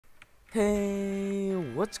Hey,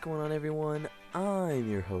 what's going on everyone?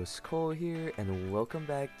 I'm your host Cole here and welcome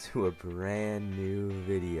back to a brand new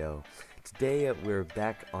video. Today we're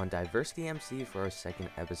back on Diversity MC for our second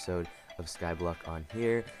episode of Skyblock on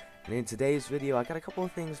here. And in today's video I got a couple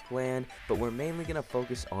of things planned, but we're mainly going to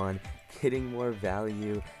focus on getting more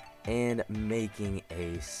value and making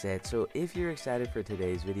a set. So if you're excited for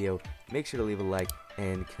today's video, make sure to leave a like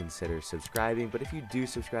and consider subscribing. But if you do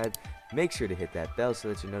subscribe, make sure to hit that bell so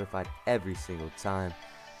that you're notified every single time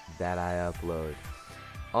that I upload.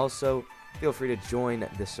 Also, feel free to join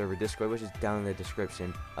the server Discord, which is down in the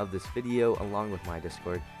description of this video, along with my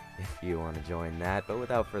Discord if you want to join that. But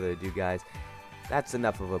without further ado, guys, that's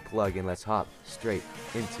enough of a plug, and let's hop straight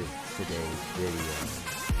into today's video.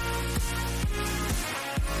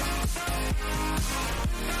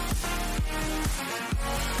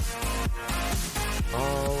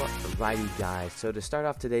 Alrighty guys, so to start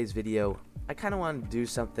off today's video, I kind of want to do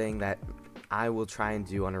something that I will try and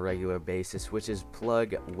do on a regular basis, which is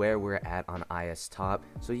plug where we're at on IS Top,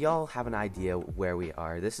 so y'all have an idea where we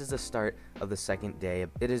are. This is the start of the second day.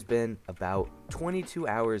 It has been about 22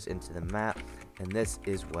 hours into the map, and this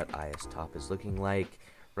is what IS Top is looking like.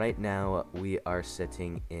 Right now, we are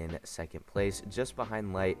sitting in second place, just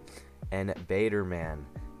behind Light, and Baderman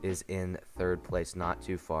is in third place, not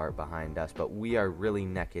too far behind us, but we are really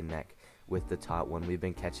neck and neck with the top one. We've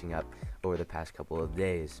been catching up over the past couple of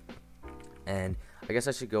days. And I guess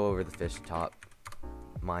I should go over the fish top,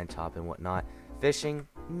 mine top, and whatnot. Fishing,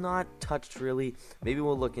 not touched really. Maybe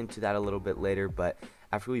we'll look into that a little bit later, but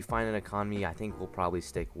after we find an economy, I think we'll probably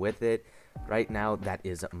stick with it. Right now, that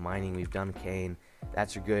is mining. We've done cane.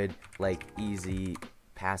 That's a good, like, easy,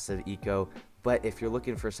 passive eco. But if you're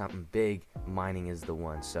looking for something big, mining is the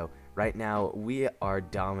one. So right now, we are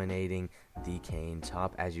dominating the cane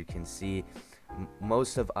top, as you can see.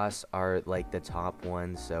 Most of us are like the top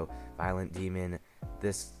ones, so Violent Demon,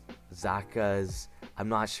 this Zaka's, I'm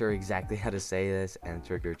not sure exactly how to say this, and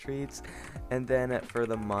Trick or Treats. And then for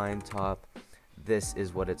the mine top, this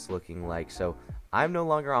is what it's looking like. So I'm no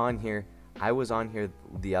longer on here. I was on here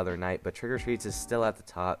the other night, but Trick or Treats is still at the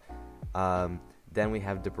top. Then we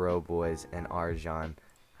have Debro Boys and Arjan.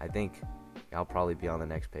 I think I'll probably be on the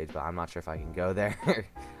next page, but I'm not sure if I can go there.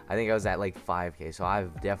 I think I was at like 5K, so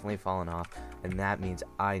I've definitely fallen off, and that means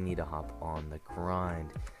I need to hop on the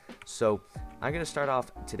grind. So I'm going to start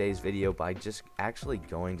off today's video by just actually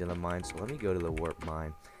going to the mine. So let me go to the warp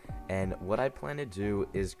mine. And what I plan to do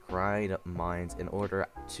is grind mines in order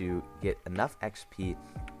to get enough XP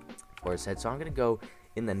for a set. So I'm going to go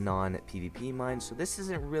in the non-PvP mine. So this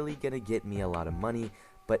isn't really going to get me a lot of money,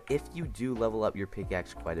 but if you do level up your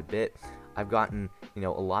pickaxe quite a bit, I've gotten, a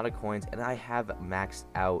lot of coins, and I have maxed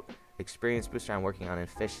out experience booster. I'm working on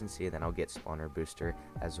efficiency, and then I'll get spawner booster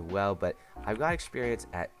as well, but I've got experience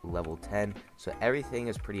at level 10, so everything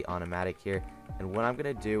is pretty automatic here. And what I'm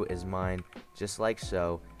going to do is mine just like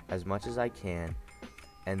so, as much as I can,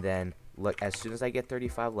 and then look, as soon as I get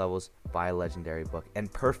 35 levels, buy a legendary book.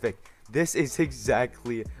 And perfect, this is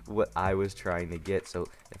exactly what I was trying to get. So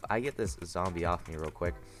if I get this zombie off me real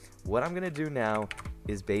quick, what I'm gonna do now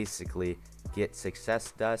is basically get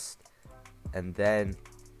success dust and then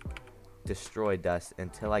destroy dust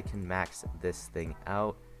until I can max this thing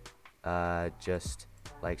out, just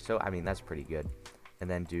like so. I mean, that's pretty good. And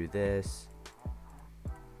then do this,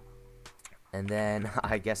 and then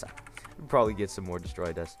I guess I'll probably get some more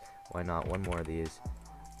destroy dust. Why not? One more of these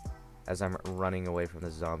as I'm running away from the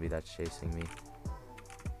zombie that's chasing me.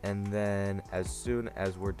 And then as soon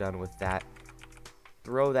as we're done with that,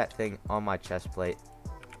 throw that thing on my chest plate.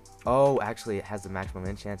 Oh, actually it has the maximum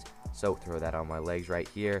enchant, so throw that on my legs right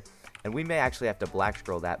here. And we may actually have to black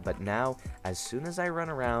scroll that, but now as soon as I run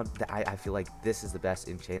around, I feel like this is the best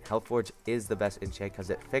enchant. Hellforge is the best enchant because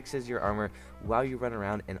it fixes your armor while you run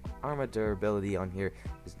around, and armor durability on here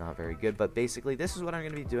is not very good. But basically, this is what I'm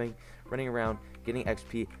going to be doing, running around, getting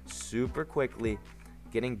XP super quickly,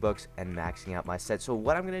 getting books, and maxing out my set. So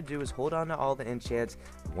what I'm going to do is hold on to all the enchants.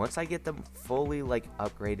 Once I get them fully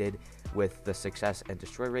upgraded with the success and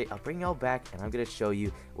destroy rate, I'll bring y'all back, and I'm going to show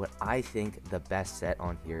you what I think the best set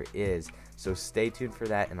on here is. So stay tuned for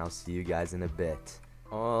that, and I'll see you guys in a bit.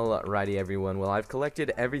 Alrighty everyone, well, I've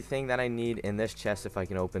collected everything that I need in this chest if I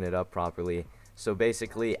can open it up properly. So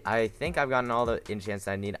basically, I think I've gotten all the enchants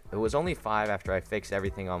I need. It was only 5 after I fixed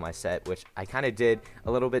everything on my set, which I kind of did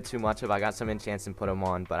a little bit too much of. I got some enchants and put them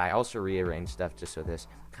on, but I also rearranged stuff just so this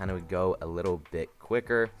kind of would go a little bit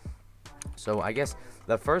quicker. So I guess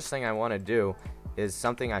the first thing I want to do is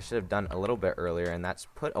something I should have done a little bit earlier, and that's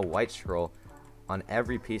put a white scroll on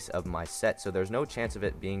every piece of my set, so there's no chance of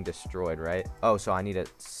it being destroyed, right? Oh, so I need to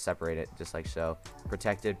separate it just like so.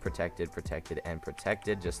 Protected, protected, protected, and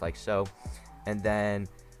protected, just like so. And then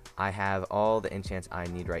I have all the enchants I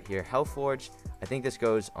need right here. Hellforge, I think this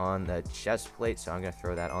goes on the chest plate, so I'm going to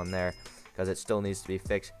throw that on there because it still needs to be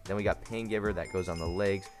fixed. Then we got Pain Giver that goes on the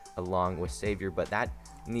legs along with Savior, but that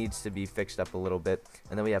needs to be fixed up a little bit.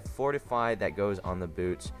 And then we have Fortified that goes on the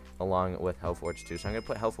boots along with Hellforge too. So I'm going to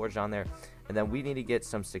put Hellforge on there. And then we need to get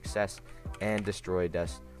some success and Destroy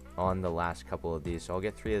Dust on the last couple of these. So I'll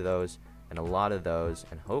get 3 of those and a lot of those.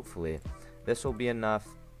 And hopefully this will be enough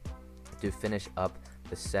to finish up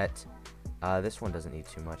the set. This one doesn't need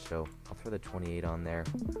too much, so I'll throw the 28 on there.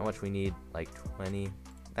 How much we need? Like 20.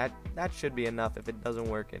 That should be enough. If it doesn't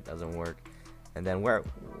work, it doesn't work. And then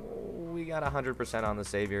we got 100% on the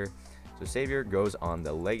Savior. So Savior goes on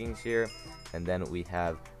the leggings here. And then we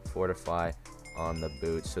have Fortify on the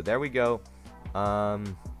boots. So there we go.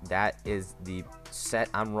 That is the set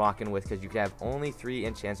I'm rocking with, because you can have only 3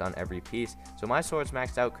 enchants on every piece. So my sword's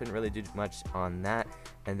maxed out, couldn't really do much on that.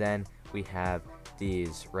 And then we have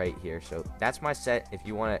these right here. So that's my set. If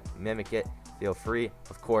you want to mimic it, feel free.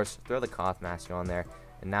 Of course, throw the cloth mask on there.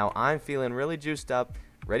 And now I'm feeling really juiced up,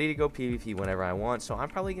 ready to go PvP whenever I want. So I'm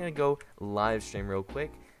probably gonna go live stream real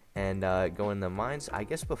quick and go in the mines. I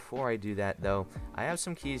guess before I do that though, I have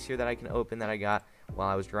some keys here that I can open that I got while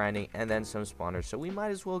I was grinding, and then some spawners, so we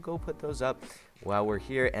might as well go put those up while we're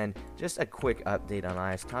here. And just a quick update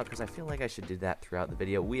on IS Top, because I feel like I should do that throughout the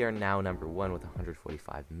video. We are now number 1 with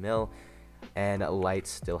 145 mil, and Light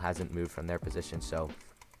still hasn't moved from their position, so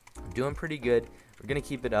I'm doing pretty good. We're gonna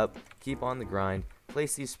keep it up, keep on the grind,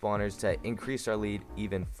 place these spawners to increase our lead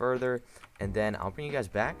even further, and then I'll bring you guys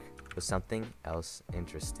back with something else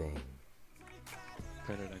interesting.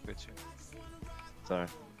 Sorry.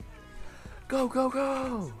 Go, go,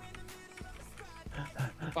 go!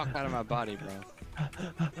 Fuck out of my body, bro.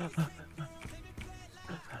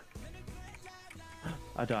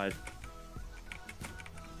 I died.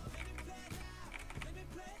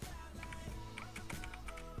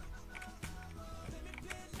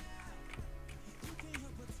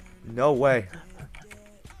 No way.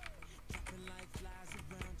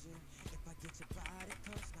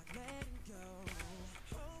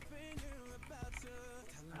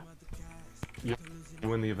 You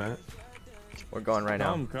win the event? We're going right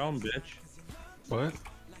now. Come, bitch. What?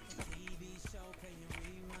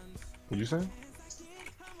 What'd you say?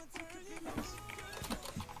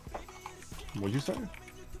 What'd you say?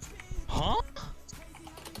 Huh?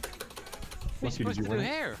 We Lucky, supposed did to you do win?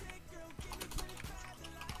 hair.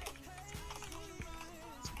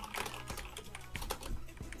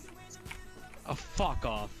 Oh, fuck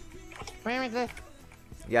off. Where is it?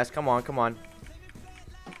 Yes, come on, come on.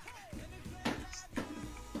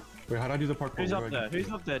 Wait, how'd I do the parkour? Who's Where up do I there? do Who's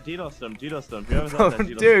it? up there? DDoS them, DDoS them. Whoever's Oh, up there,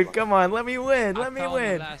 DDoS dude, them. come on, let me win, let me I found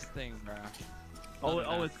win. the last thing, bro.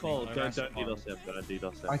 Oh, it's called. The Don't last part. DDoS them, don't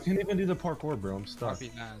DDoS them. I can't even do the parkour, bro. I'm stuck. Copy,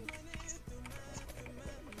 man.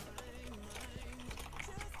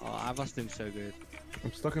 Oh, I must do so good.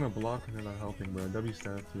 I'm stuck in a block and they're not helping, bro. W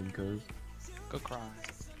staff team, cuz. Go cry.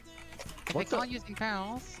 What They the- can't using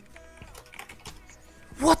pals.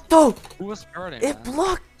 What the? Who was hurting? It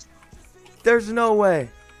blocked. There's no way.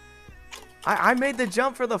 I made the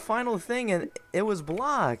jump for the final thing and it was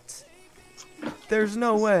blocked. There's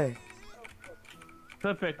no way.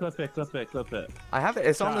 Clip it, clip it, clip it, clip it. I have it.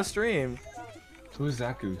 It's on the stream. Who is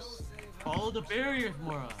that goose? Follow the barriers,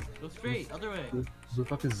 moron. Go straight, other way. Who the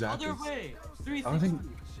fuck is that Other goose? way. I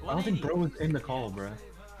don't think bro was in the call, bro.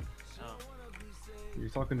 Oh. You're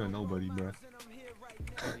talking to nobody, bro.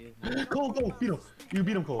 Cole, go, beat him. You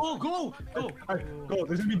beat him, Cole. Oh, go! Go! Alright, go.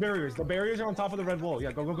 There's gonna be barriers. The barriers are on top of the red wall.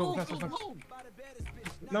 Yeah, go, go, go, Go, fast, go, fast, fast. go!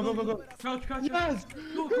 No, go, go, go. Crouch, crouch, Yes!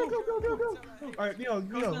 Go, Go, go. go, go, go, go. Alright, Neo,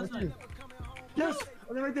 let's do it. Yes!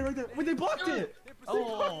 Oh, they're right there, right there. Wait, they blocked it!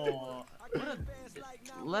 Oh! What a...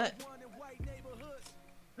 Let...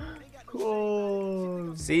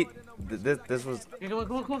 Cool. See, this was. Yeah, go,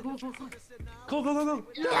 go, go, go, go, go. Go, go, go, go.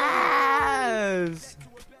 Yes!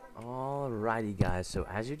 Alrighty, guys. So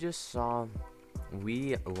as you just saw,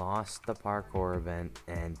 we lost the parkour event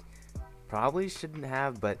and probably shouldn't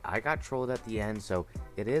have, but I got trolled at the end, so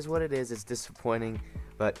it is what it is. It's disappointing,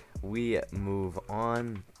 but we move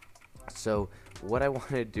on. So what I want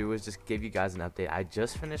to do is just give you guys an update. I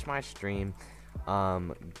just finished my stream.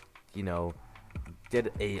 You know,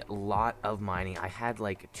 did a lot of mining. I had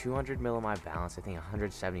like 200 mil on my balance. I think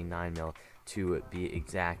 179 mil to be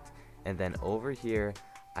exact. And then over here,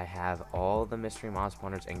 I have all the mystery mob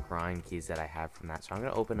spawners and grind keys that I have from that. So I'm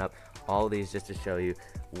going to open up all of these just to show you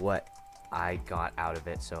what I got out of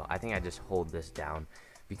it. So I think I just hold this down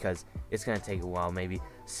because it's going to take a while. Maybe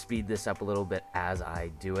speed this up a little bit as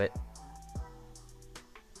I do it.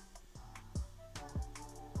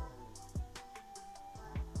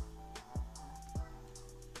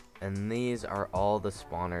 And these are all the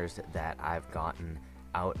spawners that I've gotten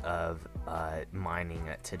out of mining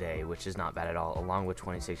today, which is not bad at all, along with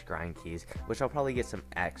 26 grind keys, which I'll probably get some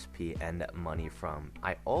XP and money from.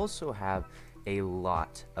 I also have a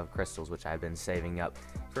lot of crystals, which I've been saving up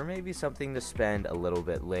for maybe something to spend a little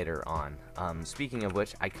bit later on. Speaking of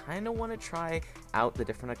which, I kind of want to try out the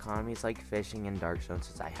different economies like fishing and darkstone,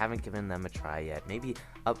 since I haven't given them a try yet. Maybe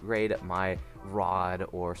upgrade my rod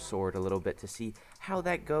or sword a little bit to see how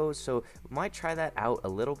that goes. So might try that out a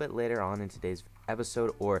little bit later on in today's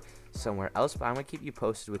episode or somewhere else, but I'm gonna keep you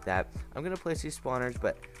posted with that. I'm gonna place these spawners,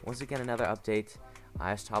 but once again, another update.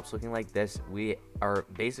 IS top's looking like this. We are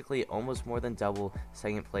basically almost more than double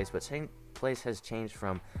second place, but second place has changed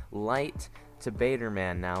from light to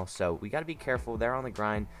Baderman now, so we got to be careful. They're on the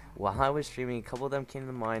grind. While I was streaming, a couple of them came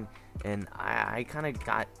to mine, and I kind of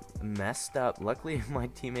got messed up. Luckily, my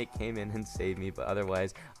teammate came in and saved me, but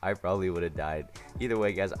otherwise, I probably would have died. Either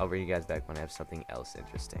way, guys, I'll bring you guys back when I have something else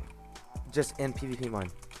interesting. Just in PvP mine.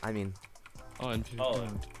 I mean, Oh, and Oh,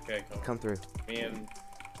 okay, cool. come through. Me and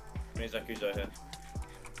Zaku's out here.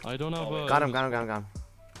 I don't have a. Got him.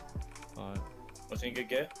 Alright. What's any good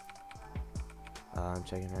gear? I'm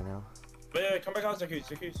checking right now. Wait, come back out,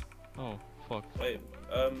 Zaku's. Oh, fuck. Wait,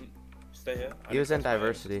 stay here. He was in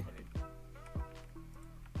diversity.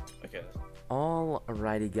 Okay.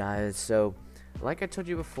 Alrighty, guys, so like I told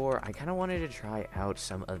you before, I kind of wanted to try out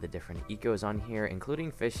some of the different ecos on here,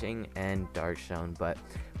 including fishing and darkstone, but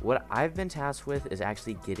what I've been tasked with is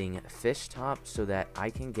actually getting fish top so that I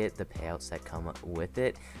can get the payouts that come with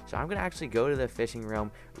it. So I'm going to actually go to the fishing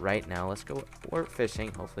realm right now. Let's go warp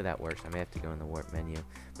fishing. Hopefully that works. I may have to go in the warp menu,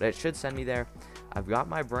 but it should send me there. I've got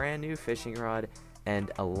my brand new fishing rod, and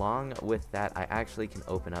along with that, I actually can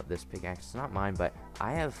open up this pickaxe. It's not mine, but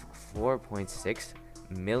I have 4.6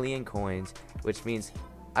 million coins, which means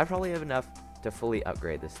I probably have enough to fully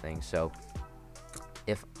upgrade this thing. So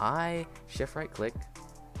if I shift right click,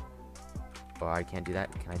 or I can't do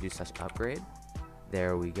that, can I do such upgrade?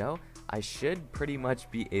 There we go. I should pretty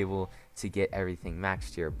much be able to get everything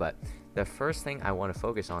maxed here, but the first thing I want to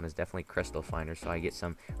focus on is definitely crystal finder, so I get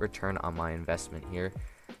some return on my investment here.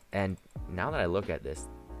 And now that I look at this,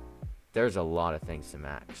 there's a lot of things to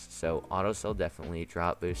max. So auto sell definitely,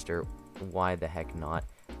 drop booster, why the heck not?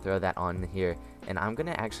 Throw that on here, and I'm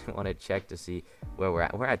gonna actually want to check to see where we're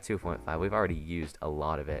at. We're at 2.5. We've already used a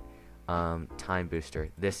lot of it. Time booster,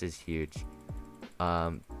 this is huge.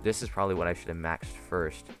 This is probably what I should have maxed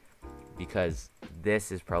first, because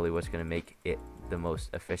this is probably what's gonna make it the most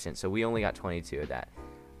efficient. So we only got 22 of that.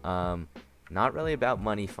 Not really about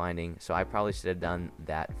money finding, so I probably should have done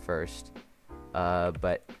that first.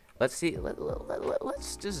 But let's see.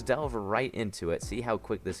 Let's just delve right into it. See how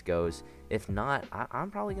quick this goes. If not,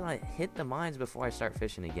 I'm probably gonna hit the mines before I start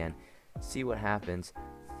fishing again. See what happens.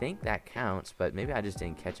 Think that counts, but maybe I just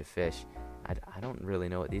didn't catch a fish. I don't really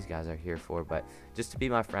know what these guys are here for, but just to be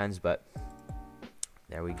my friends. But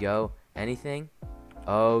there we go. Anything?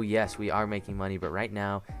 Oh yes, we are making money. But right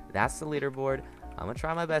now, that's the leaderboard. I'm gonna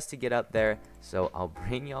try my best to get up there, so I'll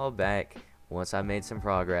bring y'all back once I've made some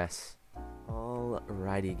progress.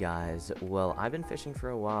 Alrighty, guys, well, I've been fishing for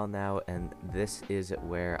a while now, and this is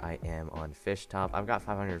where I am on fish top. I've got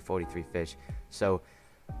 543 fish, so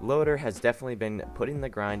Loader has definitely been putting the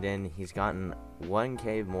grind in. He's gotten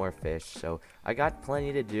 1k more fish, so I got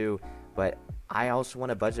plenty to do, but I also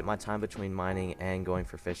want to budget my time between mining and going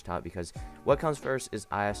for fish top, because what comes first is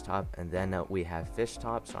IS top, and then we have fish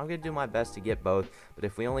top. So I'm going to do my best to get both, but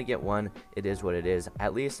if we only get one, it is what it is.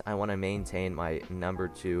 At least I want to maintain my number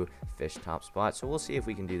 2 fish top spot, so we'll see if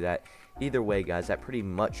we can do that. Either way, guys, that pretty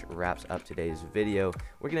much wraps up today's video.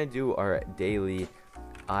 We're going to do our daily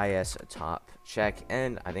IS top check,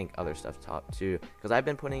 and I think other stuff top too, because I've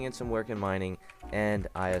been putting in some work in mining, and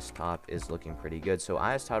IS top is looking pretty good. So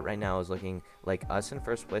IS top right now is looking like us in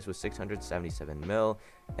first place with 677 mil,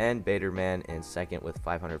 and Baderman in second with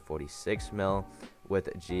 546 mil, with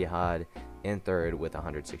Jihad in third with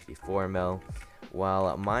 164 mil,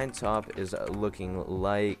 while mine top is looking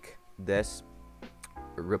like this.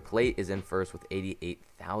 Replate is in first with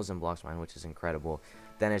 88,000 blocks mined, which is incredible.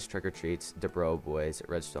 Then it's Trick or Treats, DeBro Boys,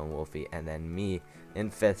 Redstone Wolfie, and then me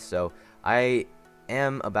in 5th. So I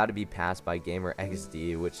am about to be passed by Gamer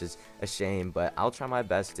XD, which is a shame, but I'll try my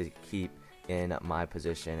best to keep in my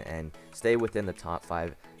position and stay within the top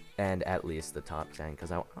 5 and at least the top 10,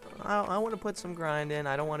 because I want to put some grind in.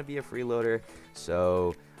 I don't want to be a freeloader,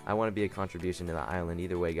 so I want to be a contribution to the island.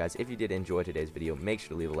 Either way, guys, if you did enjoy today's video, make sure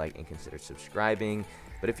to leave a like and consider subscribing.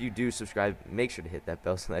 But if you do subscribe, make sure to hit that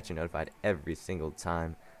bell so that you're notified every single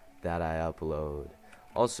time that I upload.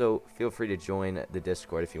 Also, feel free to join the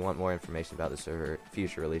Discord if you want more information about the server,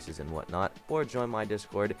 future releases, and whatnot. Or join my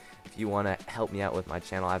Discord if you want to help me out with my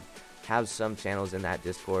channel. I have some channels in that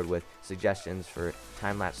Discord with suggestions for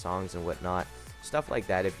time-lapse songs and whatnot. Stuff like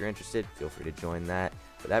that. If you're interested, feel free to join that.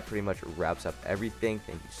 But that pretty much wraps up everything.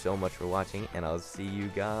 Thank you so much for watching, and I'll see you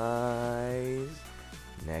guys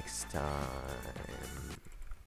next time.